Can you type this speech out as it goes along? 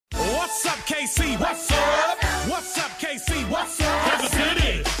What's up, KC? What's up? What's up, KC? What's up? Kansas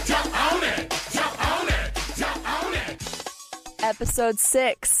City, jump on it, jump on it, jump on it. Episode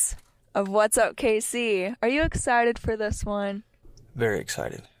 6 of What's Up, KC. Are you excited for this one? Very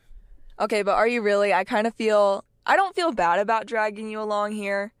excited. Okay, but are you really? I don't feel bad about dragging you along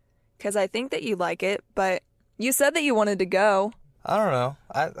here, because I think that you like it, but you said that you wanted to go. I don't know.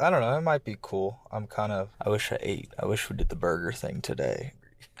 I don't know. It might be cool. I wish I ate. I wish we did the burger thing today.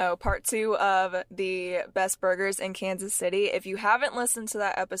 Oh, part 2 of the best burgers in Kansas City. If you haven't listened to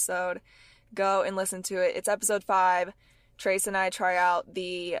that episode, go and listen to it. It's episode 5. Trace and I try out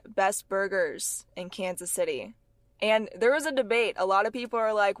the best burgers in Kansas City. And there was a debate. A lot of people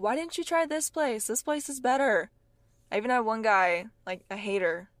are like, why didn't you try this place? This place is better. I even had one guy, like a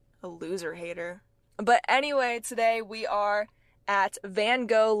hater, a loser hater. But anyway, today we are at Van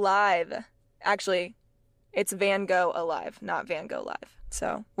Gogh Live. Actually, it's Van Gogh Alive, not Van Gogh Live.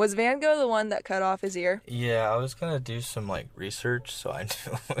 So, was Van Gogh the one that cut off his ear? Yeah, I was going to do some, research, so I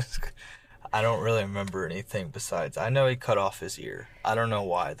knew I don't really remember anything besides. I know he cut off his ear. I don't know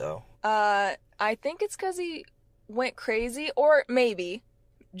why, though. I think it's because he went crazy, or maybe,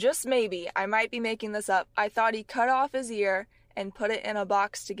 just maybe, I might be making this up. I thought he cut off his ear and put it in a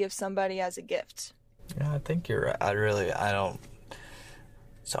box to give somebody as a gift. Yeah, I think you're right.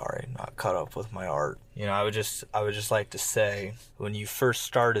 Sorry, not caught up with my art. I would just like to say, when you first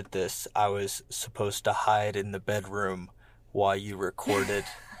started this, I was supposed to hide in the bedroom while you recorded.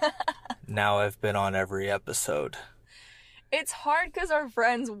 Now I've been on every episode. It's hard because our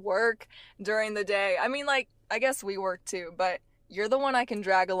friends work during the day. I mean, I guess we work too, but you're the one I can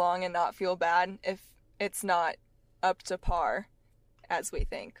drag along and not feel bad if it's not up to par, as we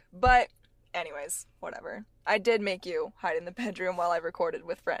think. But anyways, whatever. I did make you hide in the bedroom while I recorded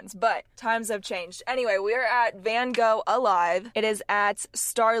with friends, but times have changed. Anyway, we are at Van Gogh Alive. It is at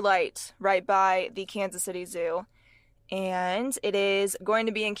Starlight, right by the Kansas City Zoo. And it is going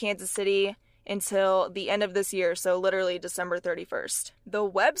to be in Kansas City until the end of this year, so literally December 31st. The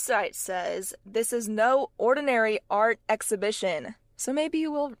website says this is no ordinary art exhibition. So maybe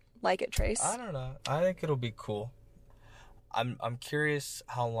you will like it, Trace. I don't know. I think it'll be cool. I'm curious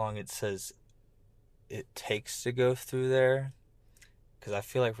how long it says it takes to go through there, because I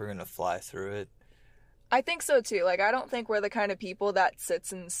feel like we're going to fly through it. I think so too. I don't think we're the kind of people that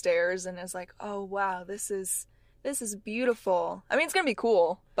sits and stares and is like, oh wow, this is beautiful. I mean, it's going to be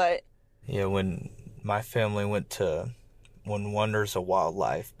cool, but... Yeah, when my family went to When Wonders of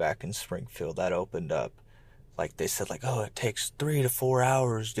Wildlife back in Springfield, that opened up. They said, it takes 3 to 4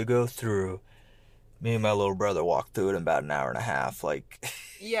 hours to go through. Me and my little brother walked through it in about an hour and a half,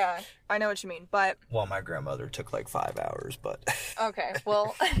 Yeah, I know what you mean, but... Well, my grandmother took 5 hours, but... Okay,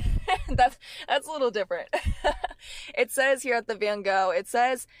 well, that's a little different. It says here at the Van Gogh, it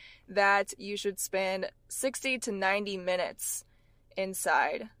says that you should spend 60 to 90 minutes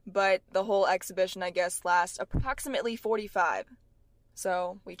inside, but the whole exhibition, I guess, lasts approximately 45.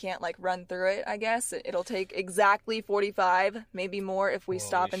 So we can't, run through it, I guess. It'll take exactly 45, maybe more if we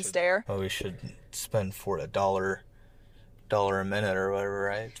stop and stare. Well, we should spend $1 a minute or whatever,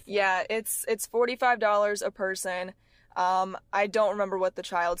 right? Yeah, it's $45 a person. I don't remember what the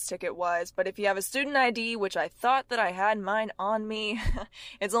child's ticket was, but if you have a student ID, which I thought that I had mine on me,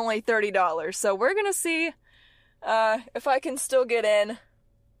 it's only $30. So we're gonna see if I can still get in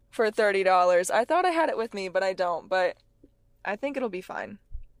for $30. I thought I had it with me, but I don't. But I think it'll be fine.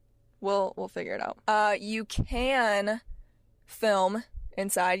 We'll figure it out. You can film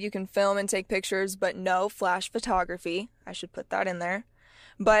inside. You can film and take pictures, but no flash photography. I should put that in there.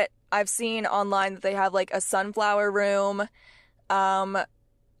 But I've seen online that they have a sunflower room. I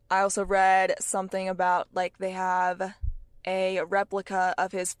also read something about they have a replica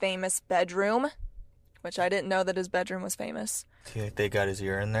of his famous bedroom, which I didn't know that his bedroom was famous. Do you think they got his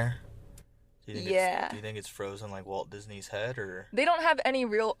ear in there? Do you think it's frozen like Walt Disney's head, or? They don't have any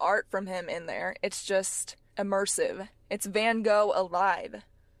real art from him in there. It's just immersive. It's Van Gogh alive,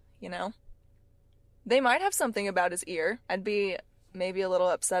 They might have something about his ear. I'd be maybe a little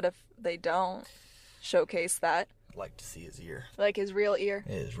upset if they don't showcase that. I'd like to see his ear. His real ear?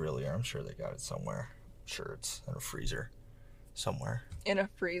 His real ear. I'm sure they got it somewhere. I'm sure it's in a freezer somewhere. In a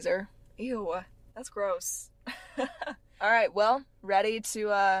freezer? Ew, that's gross. All right, well, ready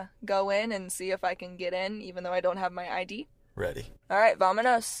to go in and see if I can get in, even though I don't have my ID? Ready. All right,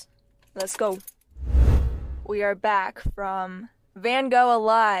 vamonos. Let's go. We are back from Van Gogh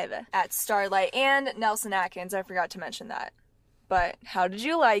Alive at Starlight and Nelson Atkins. I forgot to mention that. But how did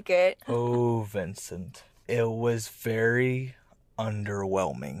you like it? Oh, Vincent. It was very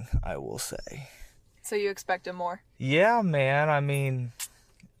underwhelming, I will say. So you expected more? Yeah, man. I mean,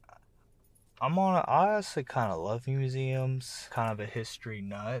 I honestly kind of love museums. Kind of a history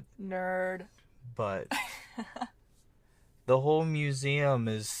nut, Nerd. but the whole museum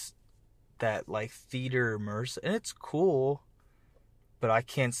is that like theater immersive, and it's cool. But I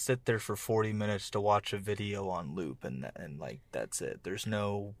can't sit there for 40 minutes to watch a video on loop and like that's it. There's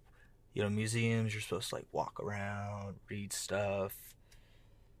no, museums, you're supposed to like walk around, read stuff.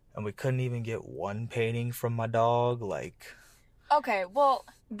 And we couldn't even get one painting from my dog, like. Okay, well,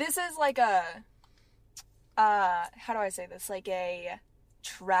 this is like a, how do I say this? Like a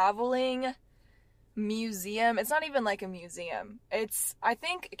traveling museum. It's not even like a museum. I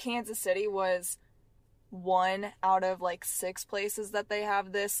think Kansas City was one out of like 6 places that they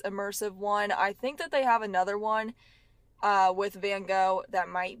have this immersive one. I think that they have another one with Van Gogh that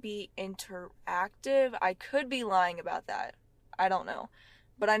might be interactive. I could be lying about that. I don't know.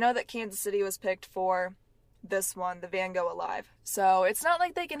 But I know that Kansas City was picked for this one, the Van Gogh Alive. So it's not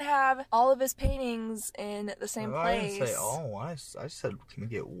like they can have all of his paintings in the same place. I didn't say all. I said, can we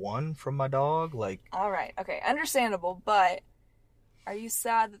get one from my dog? Like. All right. Okay. Understandable. But are you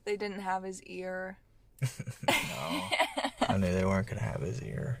sad that they didn't have his ear? No. I knew they weren't going to have his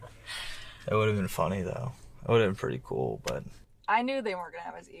ear. It would have been funny, though. It would have been pretty cool, but. I knew they weren't going to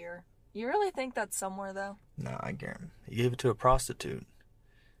have his ear. You really think that's somewhere, though? No, I guarantee. He gave it to a prostitute.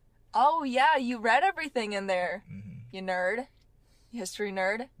 Oh, yeah. You read everything in there. Mm-hmm. You nerd. History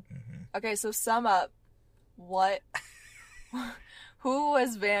nerd. Mm-hmm. Okay, so sum up. What? Who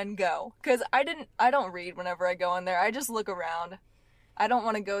was Van Gogh? Because I don't read whenever I go in there. I just look around. I don't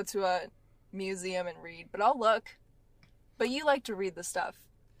want to go to a museum and read, but I'll look. But you like to read the stuff.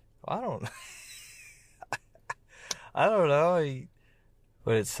 I don't know.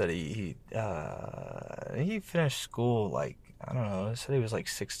 What it said, he finished school like, I don't know, it said he was like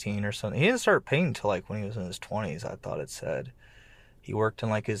 16 or something. He didn't start painting until like when he was in his 20s, I thought it said. He worked in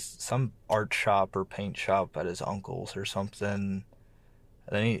like some art shop or paint shop at his uncle's or something. And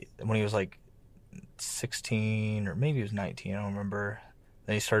then when he was like 16 or maybe he was 19, I don't remember.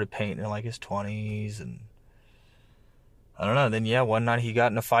 Then he started painting in like his 20s, and I don't know. Then yeah, one night he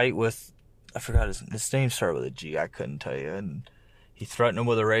got in a fight with, I forgot his name started with a G, I couldn't tell you, and he threatened him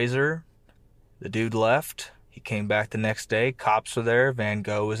with a razor. The dude left. He came back the next day. Cops were there. Van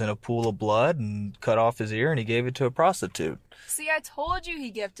Gogh was in a pool of blood and cut off his ear, and he gave it to a prostitute. See, I told you he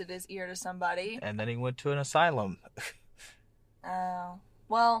gifted his ear to somebody. And then he went to an asylum. Oh,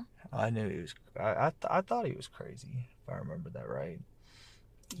 well. I knew he was. I thought he was crazy, if I remember that right.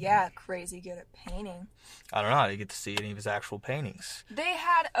 Yeah, crazy good at painting. I don't know. I didn't get to see any of his actual paintings. They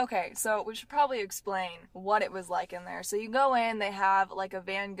had, okay, so we should probably explain what it was like in there. So you go in, they have like a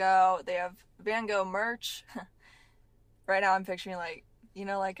Van Gogh, they have Van Gogh merch. Right now I'm picturing like,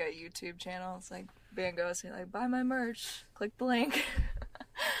 like a YouTube channel. It's like Van Gogh saying like, buy my merch, click the link.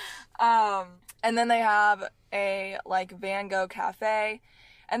 And then they have a like Van Gogh cafe.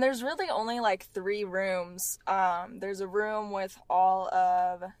 And there's really only like 3 rooms. There's a room with all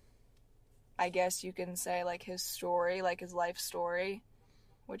of, I guess you can say like his story, like his life story,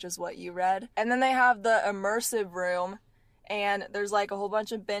 which is what you read. And then they have the immersive room, and there's like a whole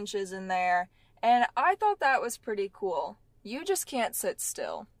bunch of benches in there. And I thought that was pretty cool. You just can't sit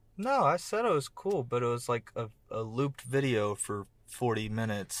still. No, I said it was cool, but it was like a looped video for 40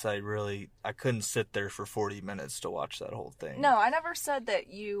 minutes. I couldn't sit there for 40 minutes to watch that whole thing. No, I never said that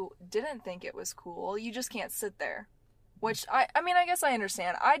you didn't think it was cool. You just can't sit there. Which, I mean, I guess I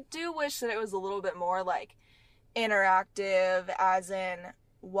understand. I do wish that it was a little bit more, like, interactive, as in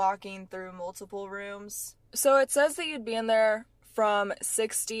walking through multiple rooms. So it says that you'd be in there from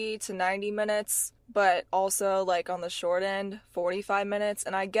 60 to 90 minutes, but also, like, on the short end, 45 minutes.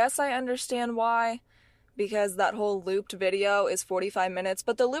 And I guess I understand why, because that whole looped video is 45 minutes.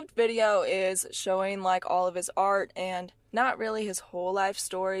 But the looped video is showing, like, all of his art and not really his whole life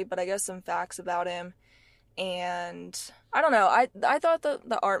story, but I guess some facts about him. And I don't know, I thought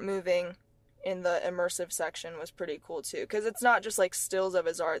the art moving in the immersive section was pretty cool too, because it's not just like stills of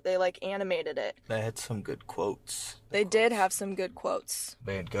his art, they like animated it. They had some good quotes. They did have some good quotes.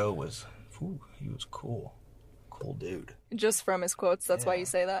 Van Gogh was, he was cool dude. Just from his quotes, that's why you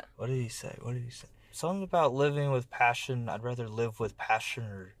say that. What did he say? Something about living with passion. I'd rather live with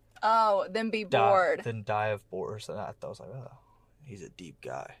passion or than be bored. Than die of boredom. So I was like, oh, he's a deep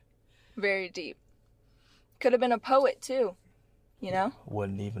guy. Very deep. Could have been a poet too,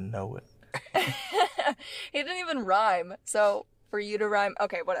 Wouldn't even know it. He didn't even rhyme, so for you to rhyme,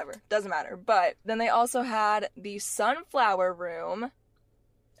 okay, whatever, doesn't matter. But then they also had the sunflower room.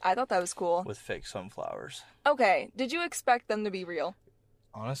 I thought that was cool. With fake sunflowers. Okay, did you expect them to be real?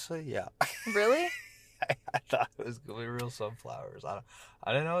 Honestly, yeah. Really? I thought it was going to be real sunflowers. I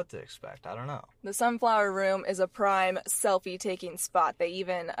didn't know what to expect. I don't know. The Sunflower Room is a prime selfie-taking spot. They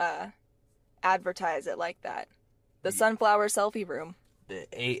even advertise it like that. The Sunflower Selfie Room. The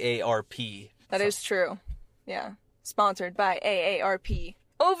AARP. That is true. Yeah. Sponsored by AARP.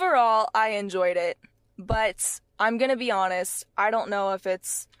 Overall, I enjoyed it, but I'm going to be honest, I don't know if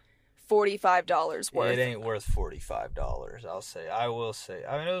it's $45 worth. It ain't worth $45, I will say.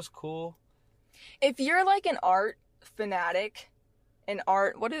 I mean, it was cool. If you're like an art fanatic,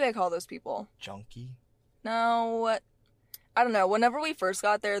 what do they call those people? Junkie? No, I don't know. Whenever we first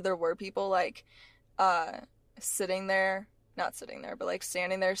got there, there were people like standing there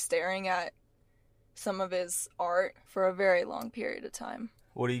staring at some of his art for a very long period of time.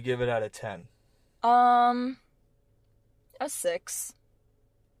 What do you give it out of 10? A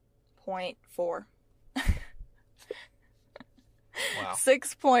 6.4. Wow.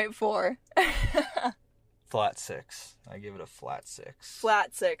 6.4. Flat 6. I give it a flat 6.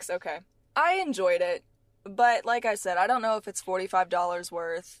 Flat 6, okay. I enjoyed it, but like I said, I don't know if it's $45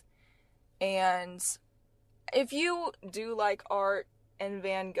 worth. And if you do like art and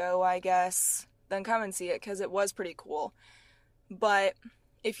Van Gogh, I guess, then come and see it, because it was pretty cool. But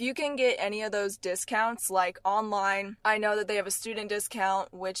if you can get any of those discounts, like online, I know that they have a student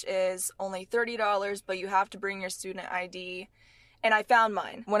discount, which is only $30, but you have to bring your student ID. And I found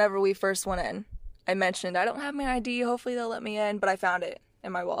mine whenever we first went in. I mentioned, I don't have my ID, hopefully they'll let me in, but I found it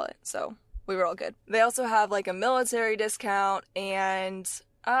in my wallet, so we were all good. They also have like a military discount and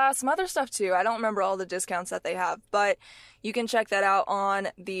some other stuff too. I don't remember all the discounts that they have, but you can check that out on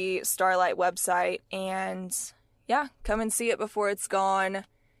the Starlight website. And yeah, come and see it before it's gone.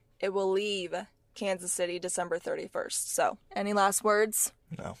 It will leave Kansas City December 31st. So, any last words?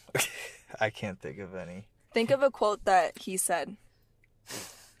 No. I can't think of any. Think of a quote that he said.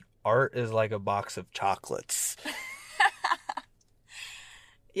 Art is like a box of chocolates.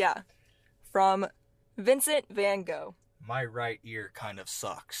 Yeah. From Vincent Van Gogh. My right ear kind of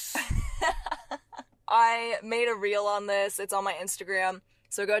sucks. I made a reel on this. It's on my Instagram.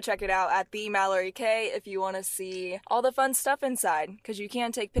 So go check it out at the Mallory K if you want to see all the fun stuff inside, because you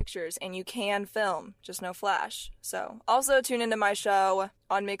can take pictures and you can film, just no flash. So also tune into my show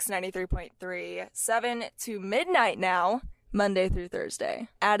on Mix 93.3, 7 to midnight now, Monday through Thursday.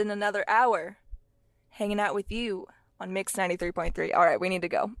 Add in another hour, hanging out with you on Mix 93.3. All right, we need to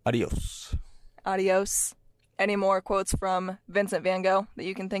go. Adios. Adios. Any more quotes from Vincent Van Gogh that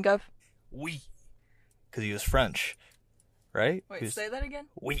you can think of? Oui. Because he was French. Right? Wait, say that again?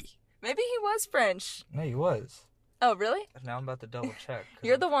 Oui. Maybe he was French. No, he was. Oh, really? Now I'm about to double check.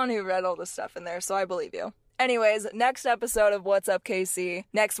 You're the one who read all the stuff in there, so I believe you. Anyways, next episode of What's Up, KC,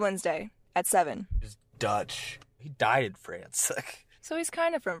 next Wednesday at 7. He's Dutch. He died in France. So he's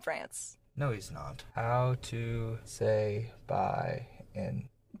kind of from France. No, he's not. How to say bye in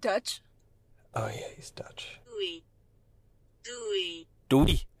Dutch? Oh, yeah, he's Dutch. Doei. Doei.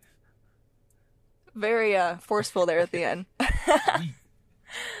 Doei. Very forceful there at the end.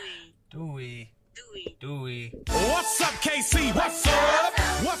 Doei. Doei. Doei. What's up, KC? What's up?